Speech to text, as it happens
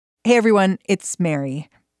Hey, everyone, it's Mary.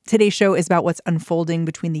 Today's show is about what's unfolding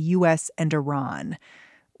between the U.S. and Iran.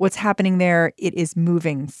 What's happening there, it is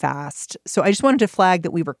moving fast. So I just wanted to flag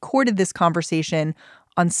that we recorded this conversation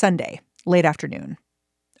on Sunday, late afternoon.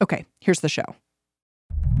 Okay, here's the show.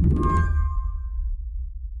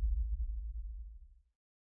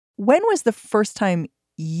 When was the first time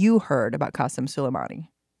you heard about Qasem Soleimani?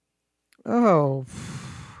 Oh,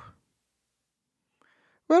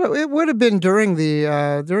 well, it would have been during the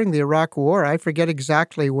Iraq War. I forget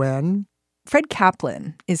exactly when. Fred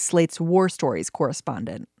Kaplan is Slate's War Stories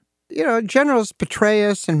correspondent. You know, Generals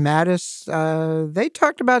Petraeus and Mattis, they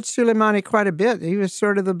talked about Soleimani quite a bit. He was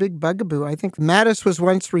sort of the big bugaboo. I think Mattis was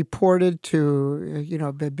once reported to,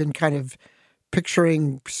 had been kind of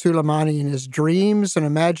picturing Soleimani in his dreams and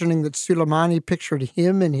imagining that Soleimani pictured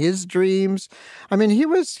him in his dreams. I mean, he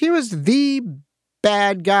was the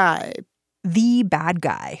bad guy. The bad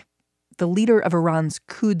guy, the leader of Iran's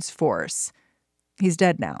Quds Force. He's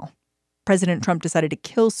dead now. President Trump decided to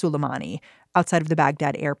kill Soleimani outside of the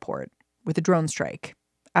Baghdad airport with a drone strike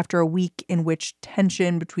after a week in which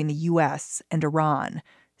tension between the U.S. and Iran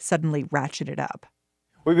suddenly ratcheted up.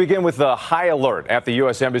 We begin with the high alert at the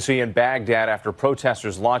U.S. Embassy in Baghdad after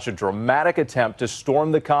protesters launched a dramatic attempt to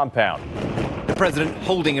storm the compound. The president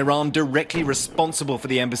holding Iran directly responsible for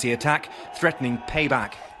the embassy attack, threatening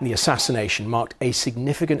payback. The assassination marked a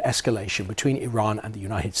significant escalation between Iran and the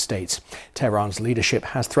United States. Tehran's leadership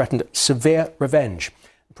has threatened severe revenge.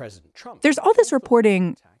 President Trump. There's all this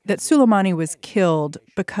reporting that Soleimani was killed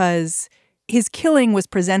because his killing was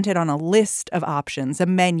presented on a list of options, a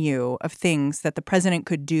menu of things that the president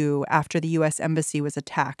could do after the U.S. embassy was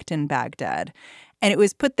attacked in Baghdad. And it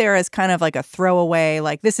was put there as kind of like a throwaway,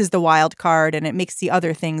 like this is the wild card and it makes the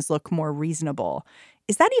other things look more reasonable.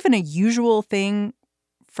 Is that even a usual thing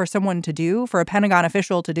for someone to do, for a Pentagon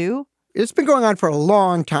official to do? It's been going on for a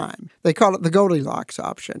long time. They call it the Goldilocks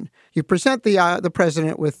option. You present the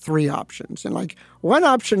president with three options. And like one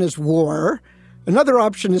option is war, another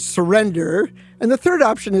option is surrender, and the third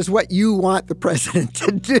option is what you want the president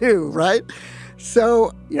to do, right?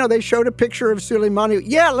 So, they showed a picture of Soleimani.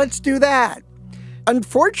 Yeah, let's do that.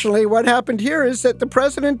 Unfortunately, what happened here is that the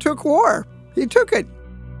president took war. He took it.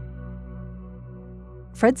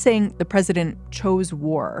 Fred's saying the president chose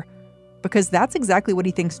war because that's exactly what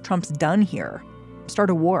he thinks Trump's done here.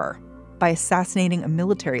 Start a war by assassinating a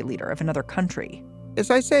military leader of another country.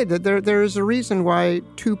 As I say, that there is a reason why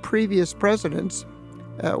two previous presidents,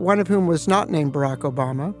 one of whom was not named Barack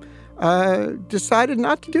Obama, decided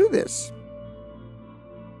not to do this.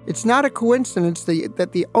 It's not a coincidence that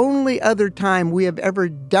the only other time we have ever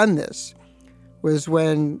done this was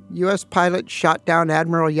when U.S. pilots shot down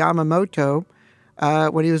Admiral Yamamoto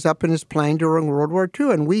when he was up in his plane during World War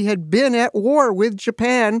II. And we had been at war with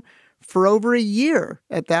Japan for over a year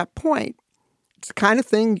at that point. It's the kind of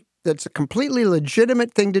thing that's a completely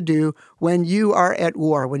legitimate thing to do when you are at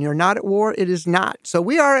war. When you're not at war, it is not. So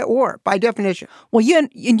we are at war by definition. Well,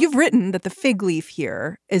 you've written that the fig leaf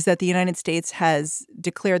here is that the United States has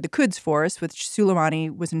declared the Quds Force, which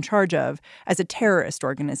Soleimani was in charge of, as a terrorist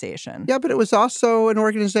organization. Yeah, but it was also an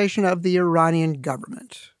organization of the Iranian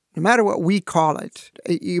government. No matter what we call it,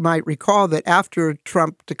 you might recall that after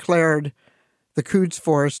Trump declared the Quds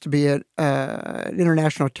Force to be an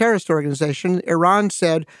international terrorist organization, Iran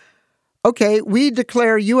said, okay, we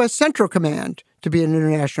declare U.S. Central Command to be an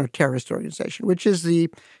international terrorist organization, which is the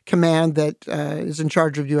command that is in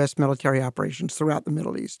charge of U.S. military operations throughout the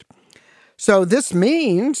Middle East. So this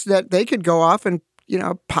means that they could go off and,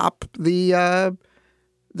 pop the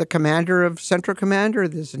commander of Central Command or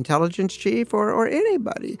this intelligence chief or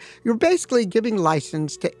anybody. You're basically giving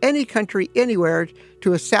license to any country anywhere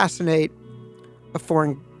to assassinate a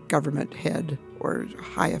foreign government head or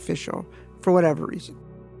high official for whatever reason.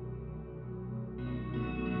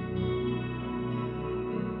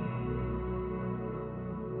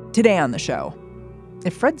 Today on the show,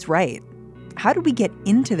 if Fred's right, how did we get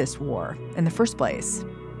into this war in the first place?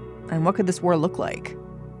 And what could this war look like?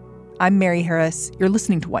 I'm Mary Harris. You're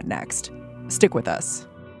listening to What Next? Stick with us.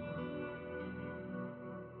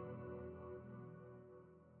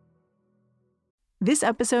 This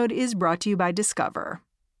episode is brought to you by Discover.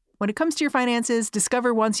 When it comes to your finances,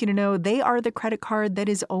 Discover wants you to know they are the credit card that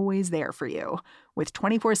is always there for you. With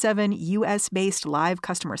 24/7 U.S.-based live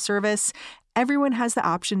customer service, everyone has the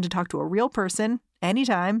option to talk to a real person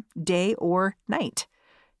anytime, day or night.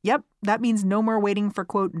 Yep, that means no more waiting for,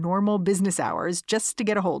 quote, normal business hours just to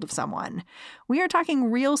get a hold of someone. We are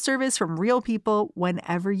talking real service from real people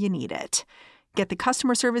whenever you need it. Get the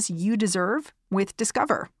customer service you deserve with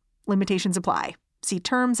Discover. Limitations apply. See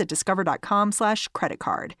terms at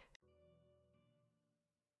discover.com/creditcard.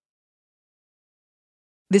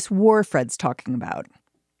 This war Fred's talking about,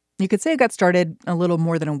 you could say it got started a little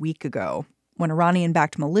more than a week ago when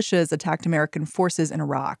Iranian-backed militias attacked American forces in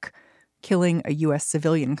Iraq, killing a U.S.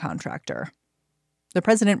 civilian contractor. The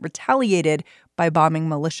president retaliated by bombing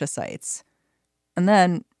militia sites. And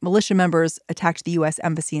then militia members attacked the U.S.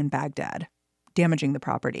 embassy in Baghdad, damaging the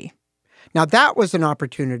property. Now, that was an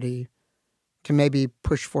opportunity to maybe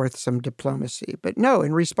push forth some diplomacy. But no,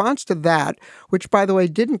 in response to that, which, by the way,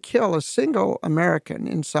 didn't kill a single American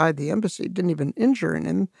inside the embassy, didn't even injure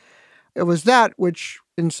him, it was that which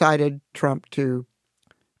incited Trump to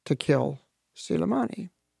kill Soleimani.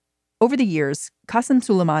 Over the years, Qasem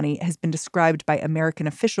Soleimani has been described by American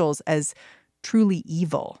officials as truly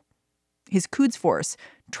evil. His Quds Force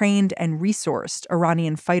trained and resourced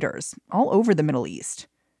Iranian fighters all over the Middle East.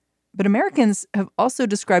 But Americans have also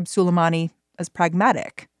described Soleimani as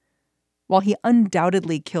pragmatic. While he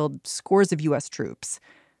undoubtedly killed scores of U.S. troops,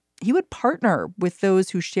 he would partner with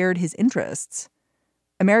those who shared his interests.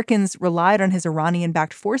 Americans relied on his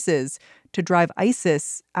Iranian-backed forces to drive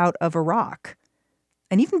ISIS out of Iraq.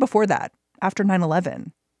 And even before that, after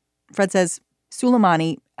 9/11, Fred says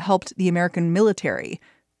Soleimani helped the American military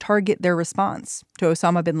target their response to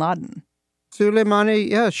Osama bin Laden.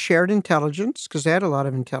 Soleimani, shared intelligence because they had a lot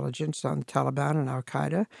of intelligence on the Taliban and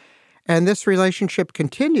al-Qaeda. And this relationship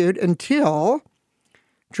continued until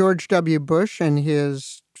George W. Bush, in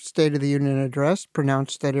his State of the Union address,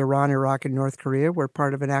 pronounced that Iran, Iraq, and North Korea were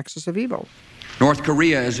part of an axis of evil. North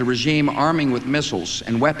Korea is a regime arming with missiles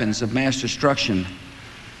and weapons of mass destruction.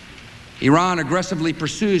 Iran aggressively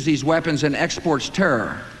pursues these weapons and exports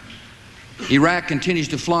terror. Iraq continues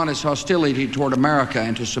to flaunt its hostility toward America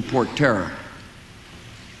and to support terror.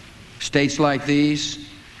 States like these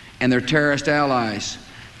and their terrorist allies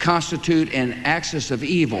constitute an axis of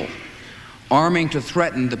evil, arming to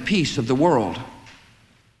threaten the peace of the world.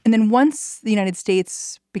 And then once the United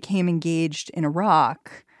States became engaged in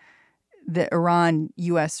Iraq, the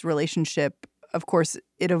Iran-U.S. relationship, of course,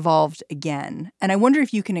 it evolved again. And I wonder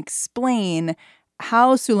if you can explain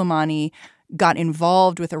how Soleimani got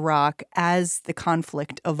involved with Iraq as the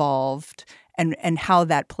conflict evolved and how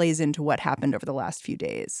that plays into what happened over the last few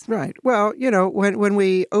days. Right. Well, when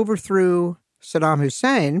we overthrew Saddam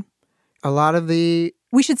Hussein, a lot of the...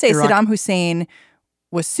 We should say Saddam Hussein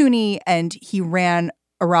was Sunni and he ran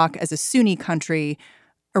Iraq as a Sunni country.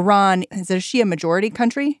 Iran is a Shia majority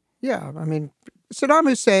country? Yeah. I mean, Saddam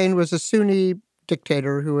Hussein was a Sunni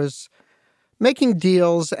dictator who was making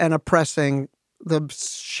deals and oppressing the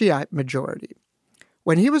Shiite majority.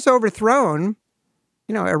 When he was overthrown,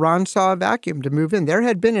 Iran saw a vacuum to move in. There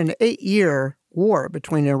had been an 8-year war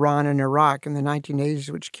between Iran and Iraq in the 1980s,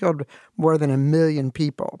 which killed more than 1 million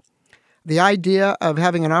people. The idea of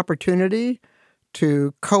having an opportunity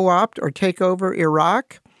to co-opt or take over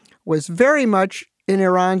Iraq was very much in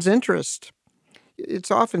Iran's interest.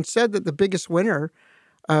 It's often said that the biggest winner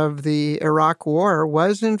of the Iraq war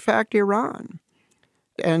was, in fact, Iran.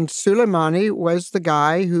 And Soleimani was the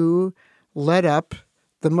guy who led up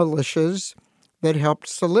the militias that helped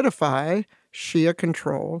solidify Shia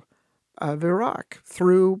control of Iraq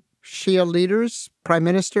through Shia leaders, prime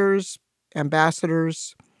ministers,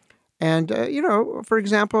 ambassadors. And, for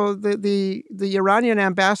example, the Iranian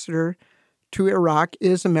ambassador to Iraq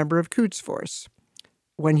is a member of Quds Force.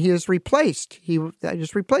 When he is replaced,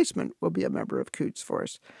 his replacement will be a member of Quds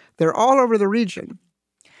Force. They're all over the region.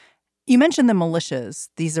 You mentioned the militias,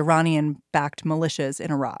 these Iranian-backed militias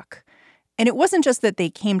in Iraq. And it wasn't just that they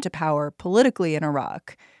came to power politically in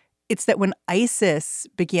Iraq. It's that when ISIS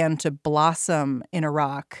began to blossom in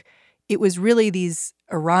Iraq, it was really these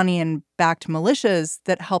Iranian-backed militias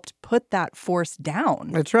that helped put that force down.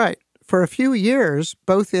 That's right. For a few years,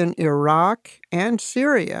 both in Iraq and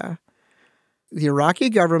Syria, the Iraqi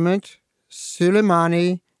government,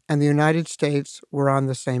 Soleimani, and the United States were on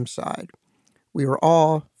the same side. We were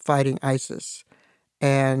all fighting ISIS.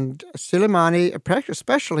 And Soleimani,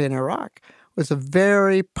 especially in Iraq, was a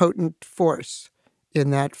very potent force in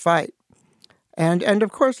that fight. And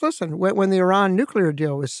of course, listen, when the Iran nuclear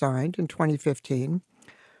deal was signed in 2015,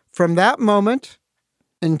 from that moment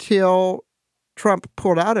until Trump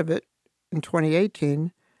pulled out of it in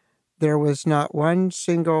 2018, there was not one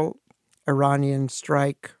single Iranian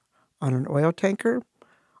strike on an oil tanker,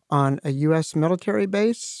 on a U.S. military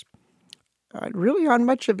base, really on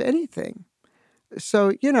much of anything.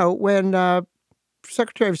 So, when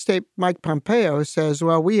Secretary of State Mike Pompeo says,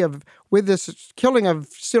 well, with this killing of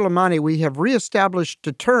Soleimani, we have reestablished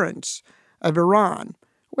deterrence of Iran.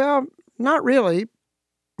 Well, not really.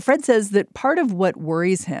 Fred says that part of what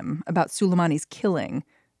worries him about Soleimani's killing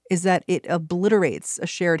is that it obliterates a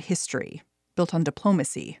shared history built on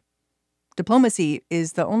diplomacy. Diplomacy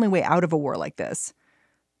is the only way out of a war like this.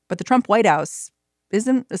 But the Trump White House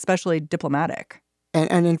isn't especially diplomatic.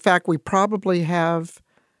 And in fact, we probably have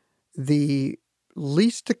the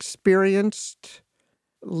least experienced,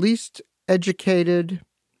 least educated,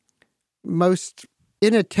 most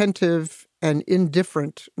inattentive and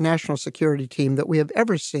indifferent national security team that we have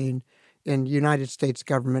ever seen in United States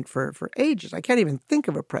government for ages. I can't even think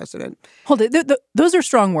of a president. Hold it. Those are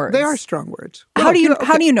strong words. They are strong words. How Well,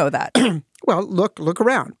 do you know that? Well, look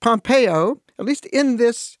around. Pompeo, at least in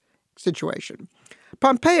this situation,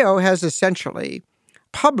 Pompeo has essentially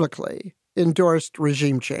publicly endorsed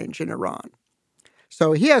regime change in Iran.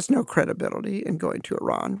 So he has no credibility in going to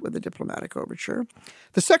Iran with a diplomatic overture.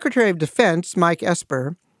 The Secretary of Defense, Mike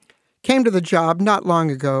Esper, came to the job not long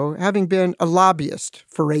ago, having been a lobbyist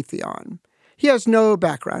for Raytheon. He has no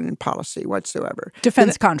background in policy whatsoever.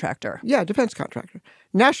 Defense contractor. Yeah, defense contractor.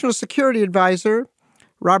 National Security Advisor,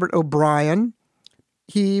 Robert O'Brien,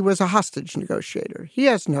 he was a hostage negotiator. He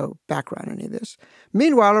has no background in any of this.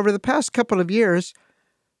 Meanwhile, over the past couple of years,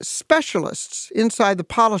 specialists inside the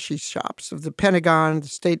policy shops of the Pentagon, the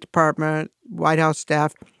State Department, White House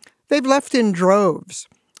staff, they've left in droves,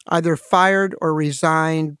 either fired or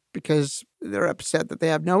resigned because they're upset that they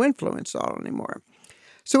have no influence at all anymore.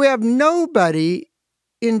 So we have nobody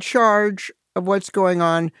in charge of what's going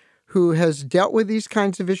on who has dealt with these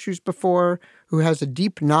kinds of issues before, who has a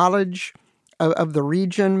deep knowledge of the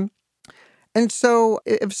region. And so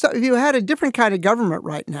if you had a different kind of government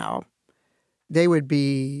right now, they would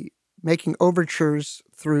be making overtures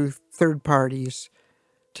through third parties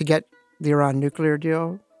to get the Iran nuclear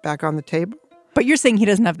deal back on the table. But you're saying he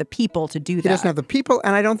doesn't have the people to do that. He doesn't have the people,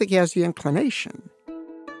 and I don't think he has the inclination.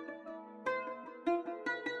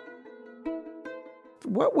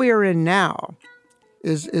 What we are in now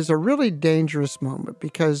is a really dangerous moment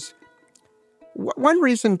because one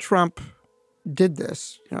reason Trump did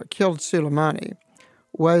this, killed Soleimani,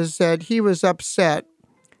 was that he was upset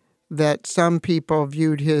that some people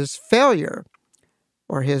viewed his failure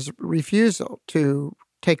or his refusal to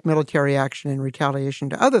take military action in retaliation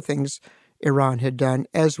to other things Iran had done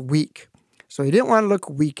as weak. So he didn't want to look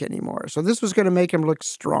weak anymore. So this was going to make him look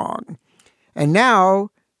strong. And now,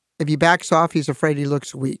 if he backs off, he's afraid he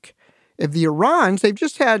looks weak. If the Irans, they've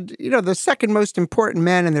just had, the second most important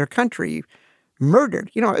man in their country murdered,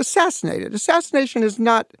 assassinated. Assassination is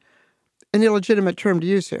not an illegitimate term to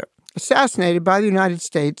use here. Assassinated by the United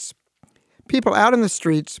States, people out in the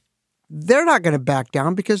streets, they're not going to back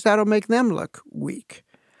down because that'll make them look weak.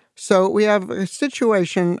 So we have a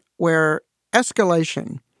situation where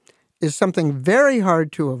escalation is something very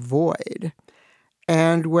hard to avoid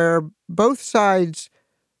and where both sides'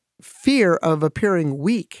 fear of appearing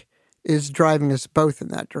weak is driving us both in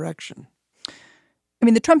that direction. I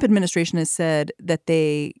mean, the Trump administration has said that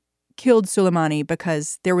they killed Soleimani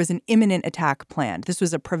because there was an imminent attack planned. This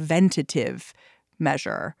was a preventative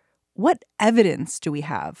measure. What evidence do we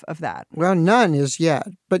have of that? Well, none is yet.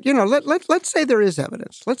 But, let's say there is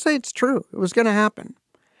evidence. Let's say it's true. It was going to happen.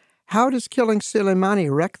 How does killing Soleimani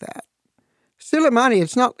wreck that? Soleimani,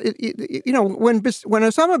 it's not, when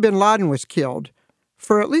Osama bin Laden was killed,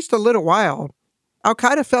 for at least a little while,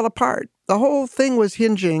 al-Qaeda fell apart. The whole thing was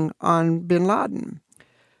hinging on bin Laden.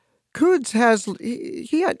 Quds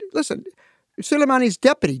Soleimani's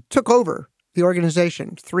deputy took over the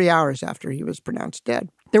organization 3 hours after he was pronounced dead.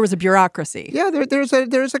 There was a bureaucracy. Yeah,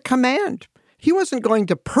 there's a command. He wasn't going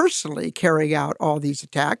to personally carry out all these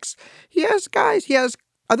attacks. He has guys, he has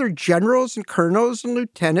other generals and colonels and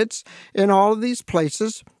lieutenants in all of these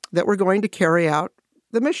places that were going to carry out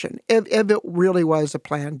the mission, if it really was a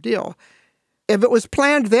planned deal. If it was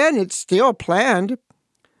planned then, it's still planned.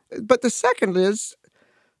 But the second is,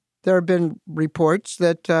 there have been reports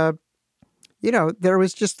that, there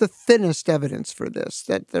was just the thinnest evidence for this,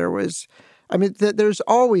 that there was, there's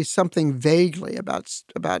always something vaguely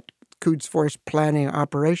about Quds Force planning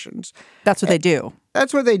operations. That's what they do.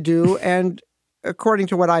 That's what they do. And according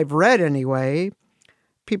to what I've read anyway,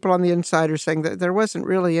 people on the inside are saying that there wasn't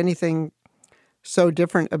really anything so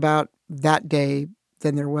different about that day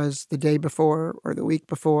than there was the day before or the week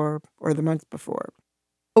before or the month before.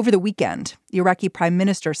 Over the weekend, the Iraqi prime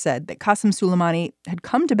minister said that Qasem Soleimani had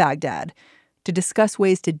come to Baghdad to discuss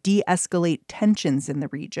ways to de-escalate tensions in the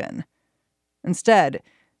region. Instead,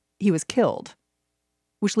 he was killed,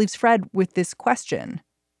 which leaves Fred with this question.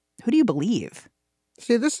 Who do you believe?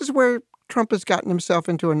 See, this is where Trump has gotten himself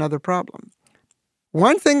into another problem.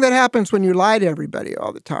 One thing that happens when you lie to everybody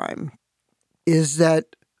all the time is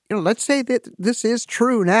that, let's say that this is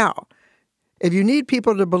true now. If you need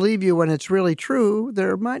people to believe you when it's really true,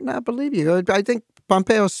 they might not believe you. I think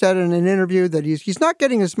Pompeo said in an interview that he's not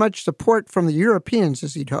getting as much support from the Europeans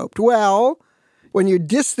as he'd hoped. Well, when you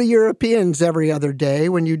diss the Europeans every other day,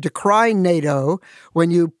 when you decry NATO, when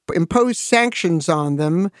you impose sanctions on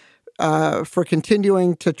them for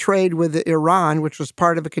continuing to trade with Iran, which was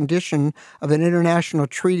part of a condition of an international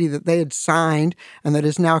treaty that they had signed and that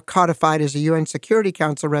is now codified as a UN Security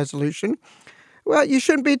Council resolution, well, you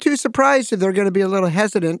shouldn't be too surprised if they're going to be a little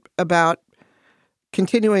hesitant about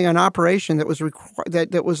continuing an operation that was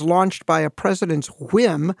that was launched by a president's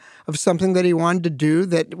whim of something that he wanted to do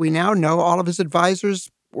that we now know all of his advisors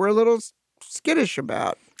were a little skittish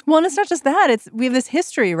about. Well, and it's not just that. We have this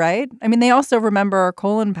history, right? I mean, they also remember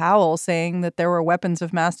Colin Powell saying that there were weapons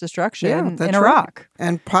of mass destruction in Iraq. Right.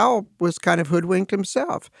 And Powell was kind of hoodwinked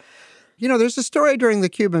himself. You know, there's a story during the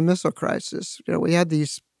Cuban Missile Crisis. You know, we had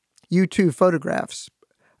these U-2 photographs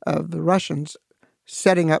of the Russians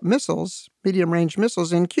setting up missiles, medium-range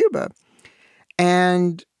missiles in Cuba.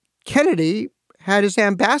 And Kennedy had his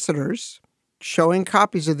ambassadors showing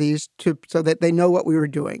copies of these so that they know what we were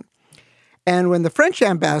doing. And when the French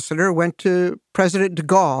ambassador went to President de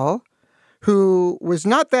Gaulle, who was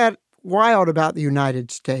not that wild about the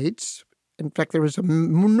United States, in fact, there was an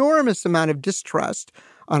enormous amount of distrust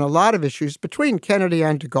on a lot of issues between Kennedy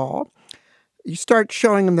and de Gaulle, you start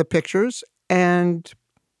showing him the pictures, and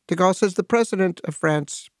de Gaulle says the president of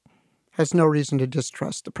France has no reason to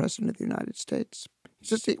distrust the president of the United States. It's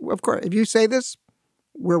just, of course, if you say this,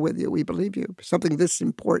 we're with you. We believe you. Something this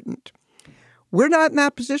important. We're not in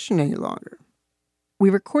that position any longer. We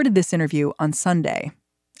recorded this interview on Sunday.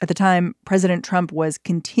 At the time, President Trump was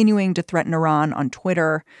continuing to threaten Iran on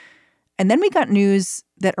Twitter. And then we got news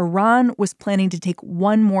that Iran was planning to take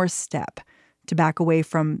one more step to back away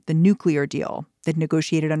from the nuclear deal they'd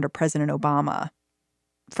negotiated under President Obama.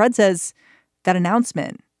 Fred says that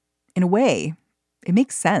announcement, in a way, it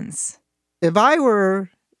makes sense. If I were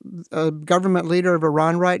a government leader of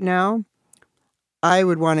Iran right now, I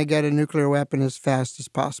would want to get a nuclear weapon as fast as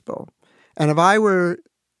possible. And if I were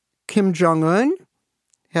Kim Jong-un,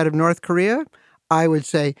 head of North Korea, I would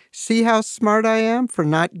say, see how smart I am for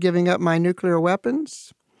not giving up my nuclear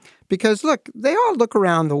weapons? Because, look, they all look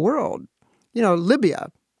around the world. You know,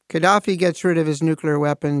 Libya, Gaddafi gets rid of his nuclear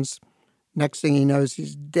weapons. Next thing he knows,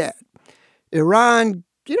 he's dead. Iran,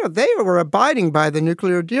 you know, they were abiding by the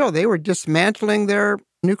nuclear deal. They were dismantling their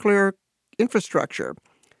nuclear infrastructure.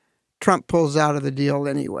 Trump pulls out of the deal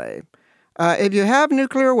anyway. If you have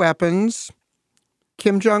nuclear weapons,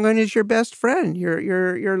 Kim Jong-un is your best friend.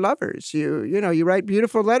 You're lovers. You write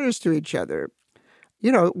beautiful letters to each other.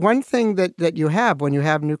 You know, one thing that you have when you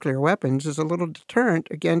have nuclear weapons is a little deterrent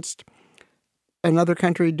against another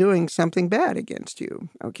country doing something bad against you.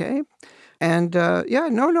 Okay. And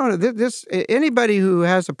this anybody who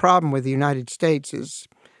has a problem with the United States is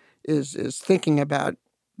thinking about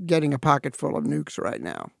getting a pocket full of nukes right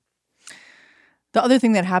now. The other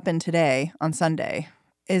thing that happened today on Sunday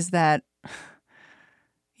is that,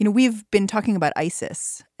 you know, we've been talking about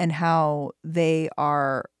ISIS and how they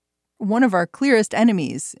are one of our clearest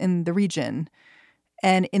enemies in the region.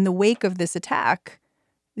 And in the wake of this attack,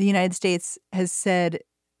 the United States has said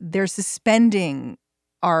they're suspending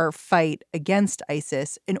our fight against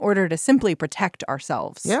ISIS in order to simply protect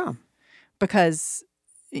ourselves. Yeah. Because,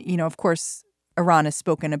 you know, of course, Iran has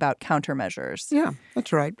spoken about countermeasures. Yeah,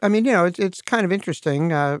 that's right. I mean, you know, it's kind of interesting.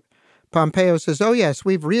 Pompeo says, oh, yes,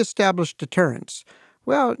 we've reestablished deterrence.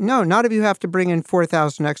 Well, no, not if you have to bring in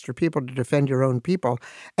 4,000 extra people to defend your own people.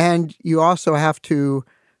 And you also have to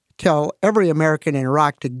tell every American in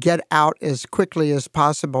Iraq to get out as quickly as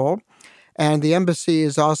possible. And the embassy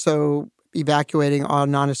is also evacuating all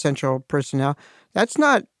non-essential personnel. That's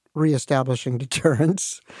not reestablishing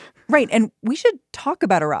deterrence. Right. And we should talk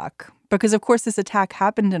about Iraq because, of course, this attack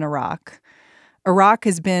happened in Iraq. Iraq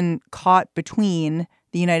has been caught between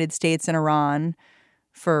the United States and Iran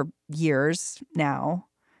for years now.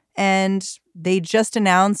 And they just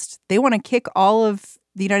announced they want to kick all of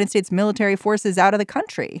the United States military forces out of the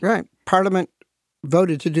country. Right. Parliament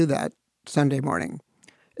voted to do that Sunday morning.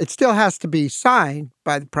 It still has to be signed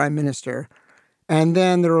by the prime minister. And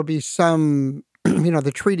then there will be some,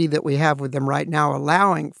 the treaty that we have with them right now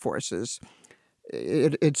allowing forces.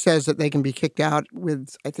 It says that they can be kicked out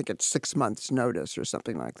with, I think it's 6 months notice or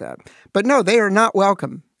something like that. But no, they are not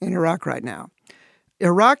welcome in Iraq right now.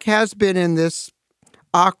 Iraq has been in this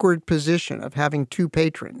awkward position of having two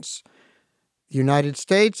patrons, the United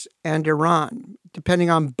States and Iran, depending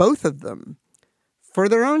on both of them for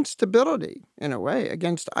their own stability, in a way,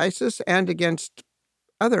 against ISIS and against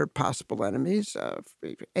other possible enemies,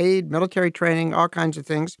 aid, military training, all kinds of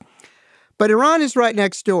things. But Iran is right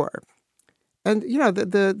next door. And,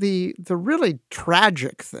 the really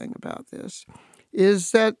tragic thing about this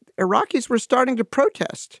is that Iraqis were starting to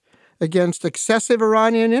protest against excessive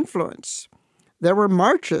Iranian influence. There were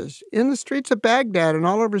marches in the streets of Baghdad and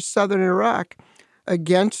all over southern Iraq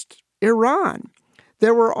against Iran.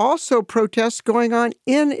 There were also protests going on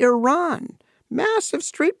in Iran, massive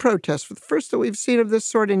street protests, the first that we've seen of this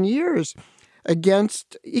sort in years,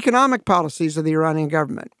 against economic policies of the Iranian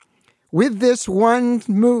government. With this one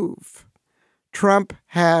move, Trump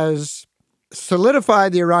has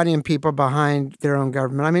solidified the Iranian people behind their own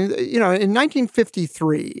government. I mean, in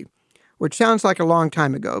 1953, which sounds like a long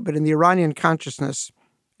time ago, but in the Iranian consciousness,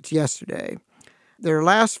 it's yesterday, their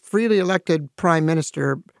last freely elected prime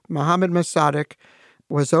minister, Mohammad Mossadegh,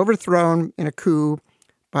 was overthrown in a coup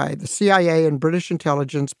by the CIA and British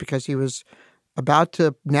intelligence because he was about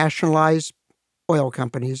to nationalize oil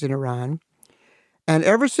companies in Iran. And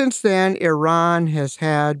ever since then, Iranians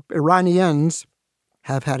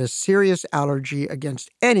have had a serious allergy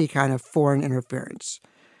against any kind of foreign interference.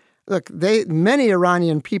 Look, many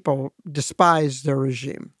Iranian people despise their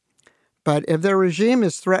regime. But if their regime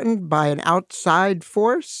is threatened by an outside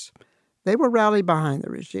force, they will rally behind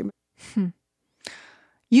the regime.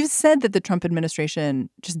 You said that the Trump administration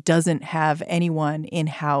just doesn't have anyone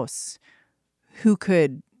in-house who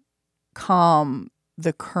could calm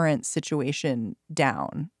the current situation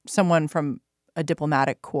down. Someone from a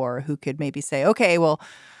diplomatic corps who could maybe say, okay, well,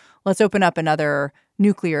 let's open up another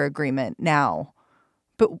nuclear agreement now.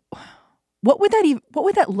 But what would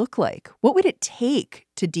that look like? What would it take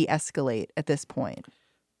to de-escalate at this point?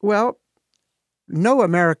 Well, no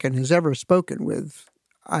American has ever spoken with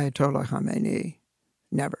Ayatollah Khamenei.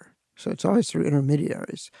 Never. So it's always through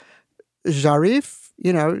intermediaries. Jawad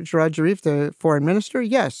Zarif, the foreign minister,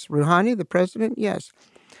 yes. Rouhani, the president, yes.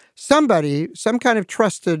 Somebody, some kind of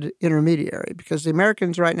trusted intermediary, because the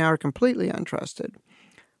Americans right now are completely untrusted,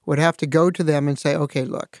 would have to go to them and say, okay,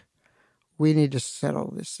 look, we need to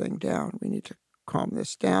settle this thing down. We need to calm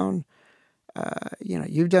this down.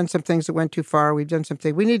 You've done some things that went too far. We've done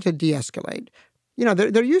something. We need to de-escalate.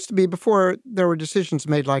 There used to be, before there were decisions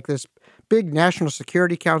made like this, big National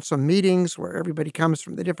Security Council meetings where everybody comes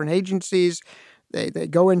from the different agencies. They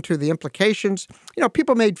go into the implications.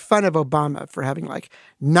 People made fun of Obama for having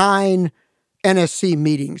 9 NSC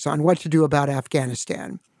meetings on what to do about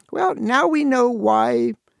Afghanistan. Well, now we know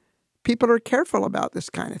why people are careful about this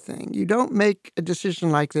kind of thing. You don't make a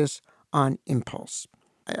decision like this on impulse.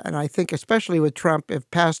 And I think especially with Trump, if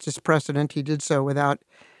past is precedent, he did so without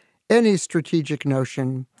any strategic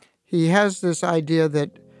notion. He has this idea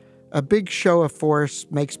that a big show of force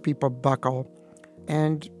makes people buckle.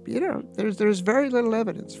 And, there's very little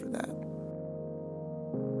evidence for that.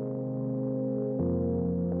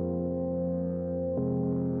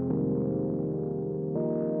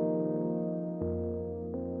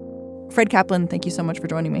 Fred Kaplan, thank you so much for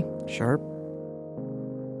joining me. Sure.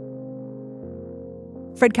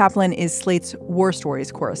 Fred Kaplan is Slate's War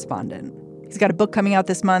Stories correspondent. He's got a book coming out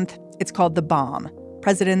this month. It's called The Bomb: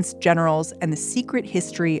 Presidents, Generals, and the Secret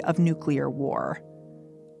History of Nuclear War.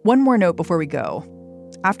 One more note before we go.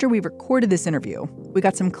 After we recorded this interview, we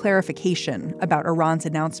got some clarification about Iran's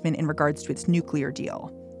announcement in regards to its nuclear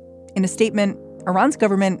deal. In a statement, Iran's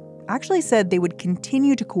government actually said they would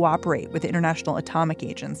continue to cooperate with the International Atomic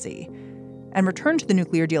Agency and return to the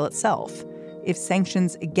nuclear deal itself if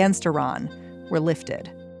sanctions against Iran were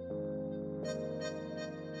lifted.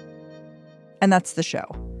 And that's the show.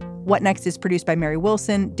 What Next is produced by Mary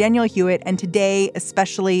Wilson, Daniel Hewitt, and today,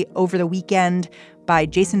 especially over the weekend, by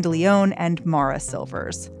Jason DeLeon and Mara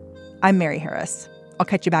Silvers. I'm Mary Harris. I'll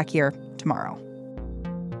catch you back here tomorrow.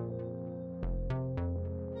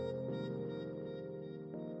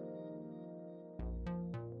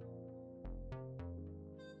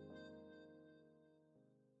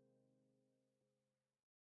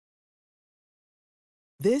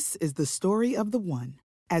 This is the story of the one.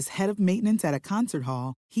 As head of maintenance at a concert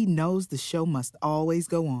hall, he knows the show must always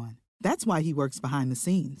go on. That's why he works behind the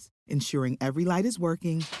scenes, ensuring every light is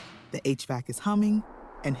working, the HVAC is humming,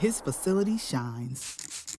 and his facility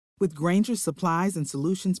shines. With Grainger's supplies and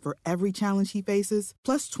solutions for every challenge he faces,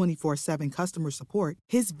 plus 24/7 customer support,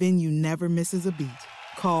 his venue never misses a beat.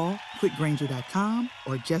 Call quickgrainger.com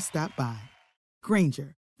or just stop by.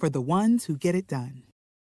 Grainger, for the ones who get it done.